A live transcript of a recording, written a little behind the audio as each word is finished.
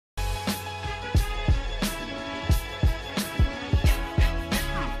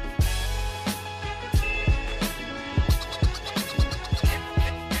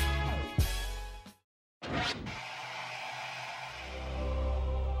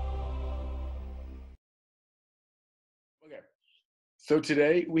So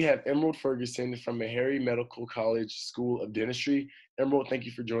today we have Emerald Ferguson from Meharry Medical College School of Dentistry. Emerald, thank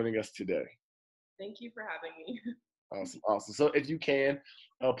you for joining us today. Thank you for having me. Awesome, awesome. So if you can,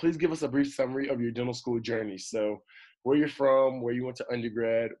 please give us a brief summary of your dental school journey. So where you're from, where you went to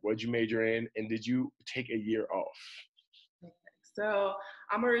undergrad, what you major in, and did you take a year off? So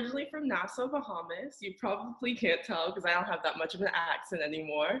I'm originally from Nassau, Bahamas. You probably can't tell because I don't have that much of an accent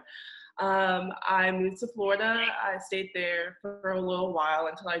anymore. I moved to Florida. I stayed there for a little while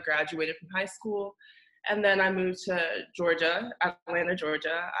until I graduated from high school. And then I moved to Georgia, Atlanta,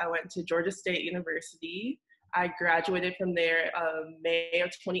 Georgia. I went to Georgia State University. I graduated from there May of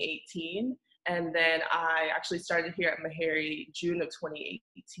 2018. And then I actually started here at Meharry June of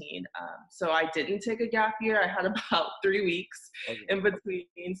 2018. So I didn't take a gap year. I had about 3 weeks in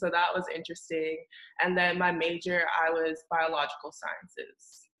between. So that was interesting. And then my major, I was biological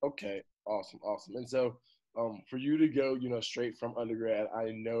sciences. Okay, awesome, awesome. And so for you to go, straight from undergrad,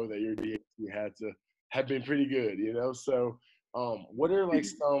 I know that your DAT had to have been pretty good, So what are like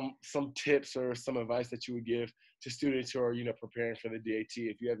some tips or some advice that you would give to students who are, preparing for the DAT?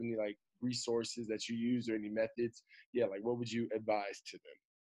 If you have any like resources that you use or any methods, like what would you advise to them?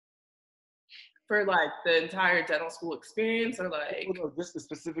 For like the entire dental school experience or like? No, just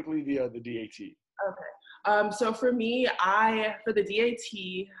specifically the DAT. Okay. So for me, for the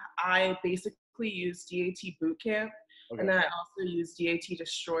DAT, I basically use DAT Bootcamp, and then I also use DAT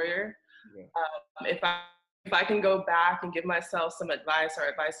Destroyer. Yeah. If I can go back and give myself some advice or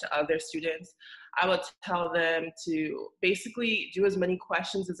advice to other students, I would tell them to basically do as many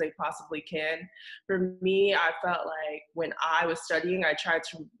questions as they possibly can. For me, I felt like when I was studying, I tried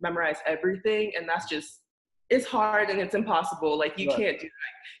to memorize everything, and it's hard and it's impossible. Like you can't do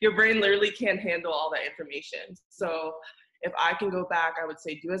that. Your brain literally can't handle all that information. So if I can go back, I would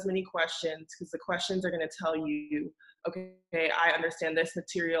say do as many questions, because the questions are going to tell you, okay, I understand this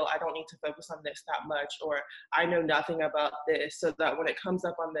material. I don't need to focus on this that much, or I know nothing about this, so that when it comes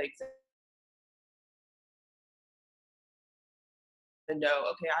up on the exam, know,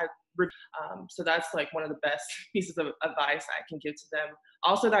 okay, so that's like one of the best pieces of advice I can give to them.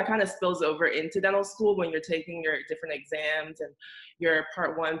 Also, that kind of spills over into dental school when you're taking your different exams and your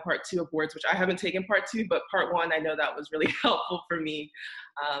part 1, part 2 of boards, which I haven't taken part 2, but part 1, I know that was really helpful for me.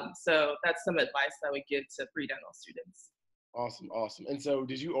 So that's some advice I would give to pre-dental students. Awesome, awesome. And so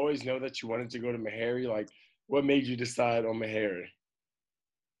did you always know that you wanted to go to Meharry? Like what made you decide on Meharry?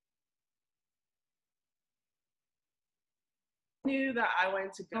 Knew that I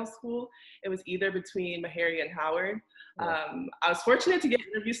went to dental school. It was either between Meharry and Howard. I was fortunate to get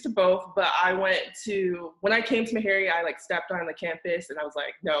interviews to both, but when I came to Meharry, I like stepped on the campus and I was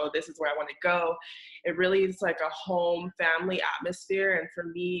like, no, this is where I want to go. It really is like a home family atmosphere. And for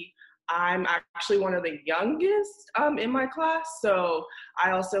me, I'm actually one of the youngest in my class. So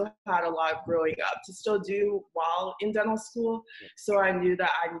I also had a lot growing up to still do while in dental school. So I knew that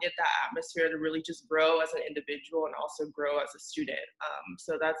I needed that atmosphere to really just grow as an individual and also grow as a student.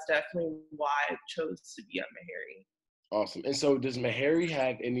 So that's definitely why I chose to be at Meharry. Awesome. And so does Meharry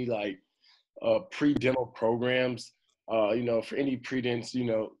have any like pre-dental programs, for any pre-dents,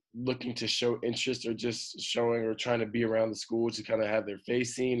 looking to show interest or just showing or trying to be around the school to kind of have their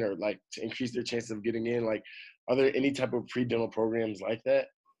face seen or like to increase their chance of getting in? Like, are there any type of pre-dental programs like that?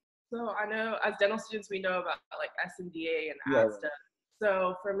 So I know as dental students, we know about like SNDA and ASDA.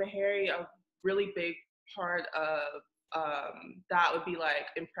 So for Meharry, a really big part of that would be like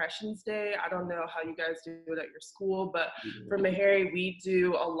Impressions Day. I don't know how you guys do it at your school, but for Meharry, we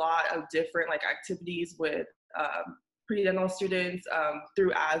do a lot of different like activities with pre-dental students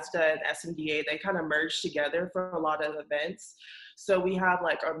through ASDA and SNDA. They kind of merge together for a lot of events. So we have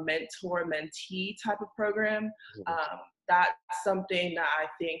like a mentor-mentee type of program. That's something that I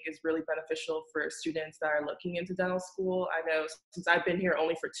think is really beneficial for students that are looking into dental school. I know since I've been here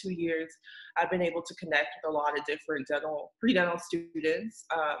only for 2 years, I've been able to connect with a lot of different pre-dental students,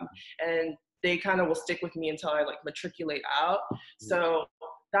 and they kind of will stick with me until I like matriculate out. So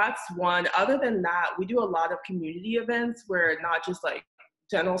that's one. Other than that, we do a lot of community events where not just like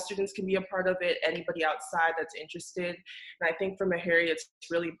dental students can be a part of it, anybody outside that's interested. And I think for Meharry, it's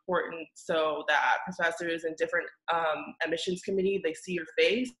really important so that professors and different admissions committee, they see your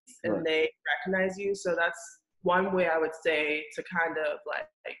face and they recognize you. So that's one way I would say to kind of like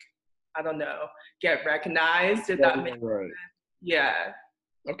I don't know, get recognized, if that makes sense. Yeah.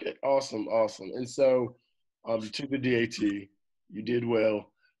 Okay, awesome, awesome. And so you took the DAT, you did well.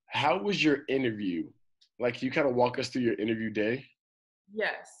 How was your interview? Like, can you kind of walk us through your interview day?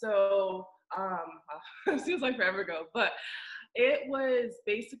 Yes. So it seems like forever ago, but it was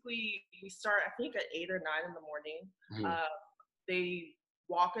basically, we start, I think at 8 or 9 in the morning. they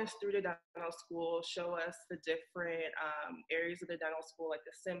walk us through the dental school, show us the different areas of the dental school, like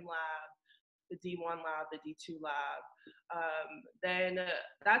the sim lab, the D1 lab, the D2 lab. Then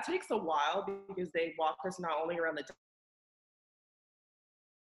that takes a while because they walk us not only around the,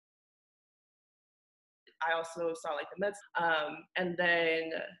 I also saw like the meds, and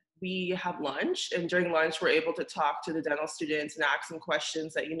then we have lunch, and during lunch we're able to talk to the dental students and ask them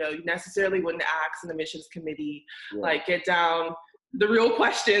questions that, you know, you necessarily wouldn't ask in the admissions committee, like get down the real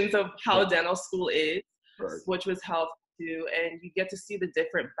questions of how dental school is, which was helpful too. And you get to see the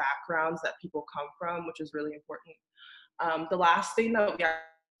different backgrounds that people come from, which is really important. The last thing that we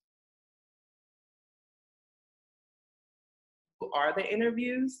are the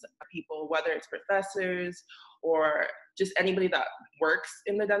interviews, people, whether it's professors or just anybody that works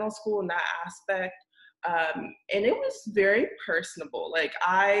in the dental school in that aspect. And it was very personable. Like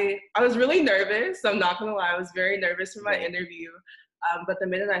I was really nervous. I'm not gonna lie, I was very nervous for my interview. But the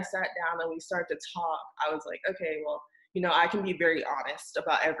minute I sat down and we started to talk, I was like, okay, well, you know, I can be very honest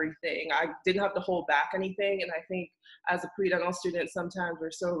about everything. I didn't have to hold back anything. And I think as a pre-dental student, sometimes we're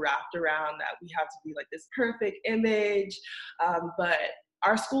so wrapped around that we have to be like this perfect image. But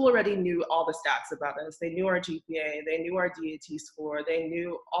our school already knew all the stats about us. They knew our GPA, they knew our DAT score, they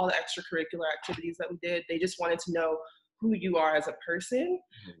knew all the extracurricular activities that we did. They just wanted to know who you are as a person.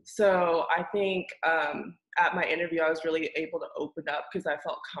 So I think at my interview, I was really able to open up because I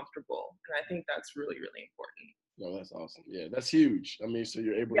felt comfortable. And I think that's really, really important. No, that's awesome. Yeah, that's huge. I mean, so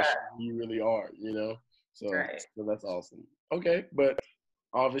you're able to show who you really are, you know? So that's awesome. Okay, but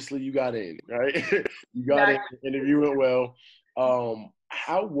obviously you got in, right? You got in, the interview went well.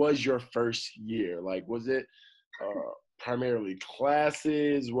 How was your first year? Like, was it primarily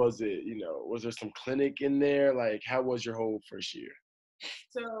classes? Was it, you know, was there some clinic in there? Like, how was your whole first year?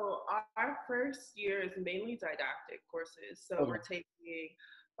 So our first year is mainly didactic courses. So we're taking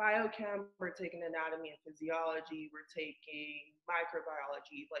biochem, we're taking anatomy and physiology, we're taking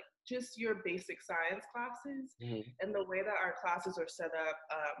microbiology, like just your basic science classes. And the way that our classes are set up,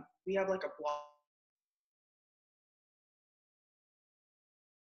 we have like a block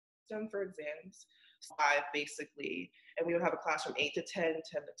system for exams, 5 basically, and we would have a class from 8 to 10, 10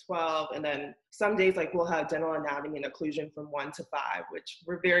 to 12, and then some days like we'll have dental anatomy and occlusion from 1 to 5, which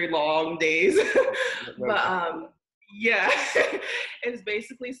were very long days. But yeah, it's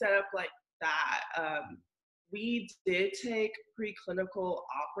basically set up like that. We did take preclinical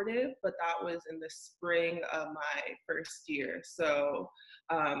operative, but that was in the spring of my first year. So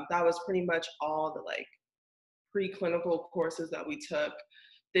that was pretty much all the like preclinical courses that we took.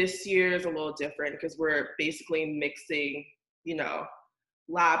 This year is a little different because we're basically mixing, you know,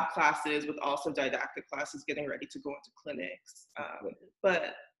 lab classes with also didactic classes, getting ready to go into clinics.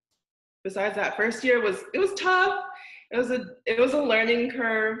 But besides that, first year was tough. It was a learning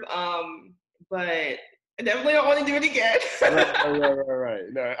curve, but I definitely don't want to do it again. Right.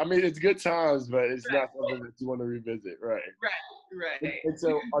 No, I mean, it's good times, but it's not something that you want to revisit, right? Right. And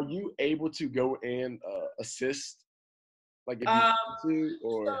so, are you able to go and assist, like if you want to,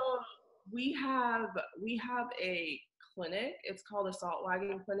 or? So we have a clinic. It's called a Salt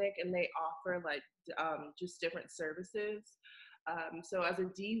Wagon Clinic, and they offer like just different services. So as a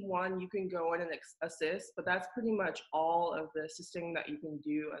D1, you can go in and assist, but that's pretty much all of the assisting that you can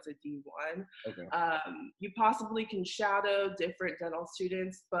do as a D1. You possibly can shadow different dental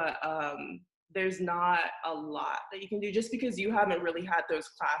students, but there's not a lot that you can do just because you haven't really had those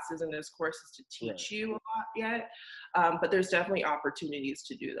classes and those courses to teach you a lot yet. But there's definitely opportunities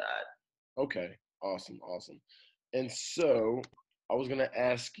to do that. Okay, awesome. And so I was gonna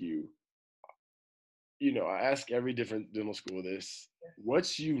ask you, you know, I ask every different dental school this,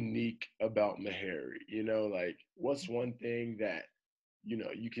 what's unique about Meharry? You know, like what's one thing that, you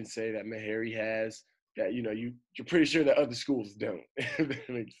know, you can say that Meharry has that, you know, you're pretty sure that other schools don't, if that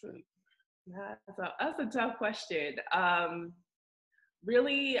makes sense. That's a tough question.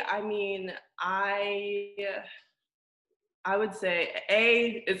 Really, I mean, I would say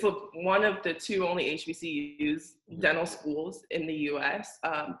it's one of the 2 only HBCUs dental schools in the US.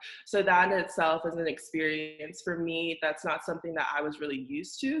 So that in itself is an experience for me. That's not something that I was really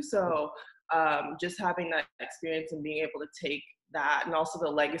used to. So just having that experience and being able to take that, and also the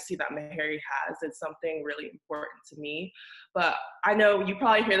legacy that Meharry has, is something really important to me. But I know you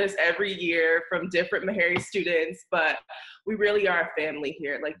probably hear this every year from different Meharry students, but we really are a family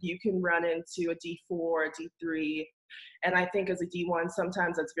here. Like you can run into a D4, a D3, and I think as a D1,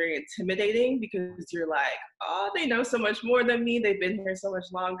 sometimes that's very intimidating because you're like, oh, they know so much more than me. They've been here so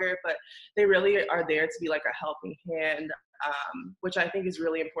much longer, but they really are there to be like a helping hand. which I think is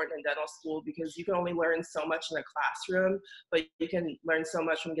really important in dental school because you can only learn so much in a classroom, but you can learn so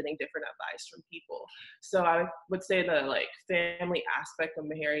much from getting different advice from people. So I would say the like family aspect of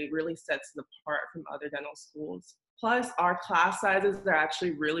Meharry really sets it apart from other dental schools. Plus, our class sizes are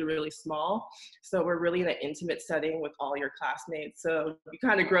actually really, really small. So we're really in an intimate setting with all your classmates. So you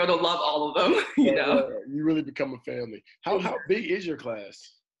kind of grow to love all of them, you know? You really become a family. How big is your class?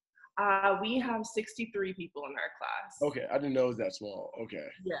 We have 63 people in our class. Okay, I didn't know it was that small. Okay.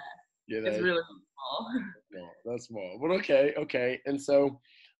 Yeah, it's really small. No, that's small. But okay. And so,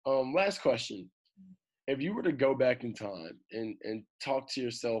 last question. If you were to go back in time and talk to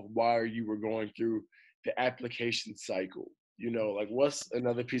yourself while you were going through the application cycle, you know, like what's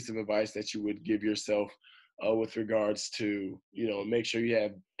another piece of advice that you would give yourself with regards to, you know, make sure you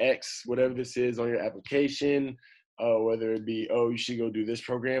have X, whatever this is on your application, whether it be, oh, you should go do this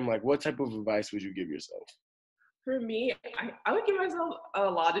program. Like what type of advice would you give yourself? For me, I would give myself a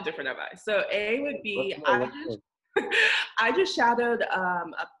lot of different advice. So A would be, I just shadowed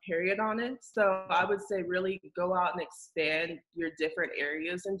a periodontist. So I would say really go out and expand your different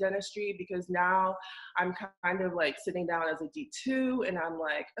areas in dentistry because now I'm kind of like sitting down as a D2 and I'm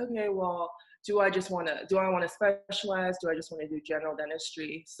like, okay, well, do I want to specialize? Do I just want to do general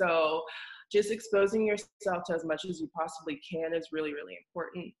dentistry? So just exposing yourself to as much as you possibly can is really, really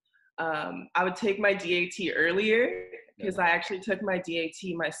important. I would take my DAT earlier because I actually took my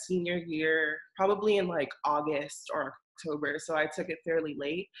DAT my senior year, probably in like August or October. So I took it fairly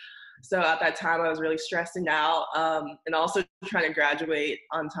late. So at that time I was really stressing out and also trying to graduate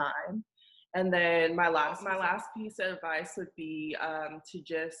on time. And then my last piece of advice would be to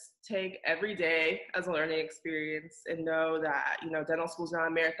just take every day as a learning experience and know that, you know, dental school is not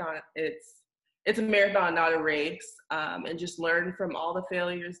a marathon. It's a marathon, not a race, and just learn from all the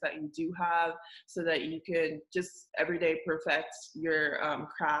failures that you do have so that you can just every day perfect your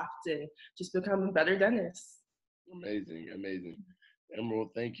craft and just become a better dentist. Amazing. Emerald,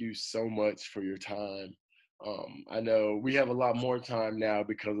 thank you so much for your time. I know we have a lot more time now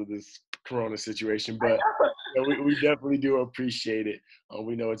because of this Corona situation, but you know, we definitely do appreciate it.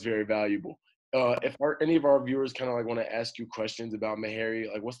 We know it's very valuable. If any of our viewers kind of like want to ask you questions about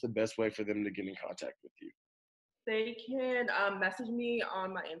Meharry, like what's the best way for them to get in contact with you? They can message me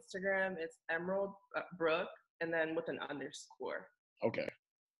on my Instagram. It's Emerald Brook and then with an underscore. Okay,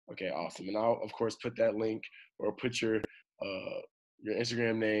 awesome. And I'll of course put that link or put your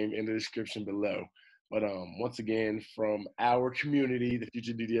Instagram name in the description below. But once again, from our community, the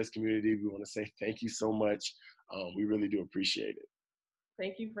FutureDDS community, we want to say thank you so much. We really do appreciate it.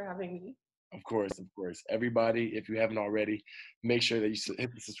 Thank you for having me. Of course. Everybody, if you haven't already, make sure that you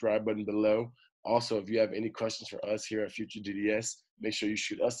hit the subscribe button below. Also, if you have any questions for us here at FutureDDS, make sure you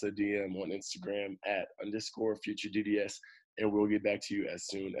shoot us a DM on Instagram at _FutureDDS, and we'll get back to you as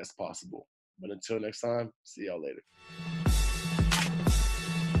soon as possible. But until next time, see y'all later.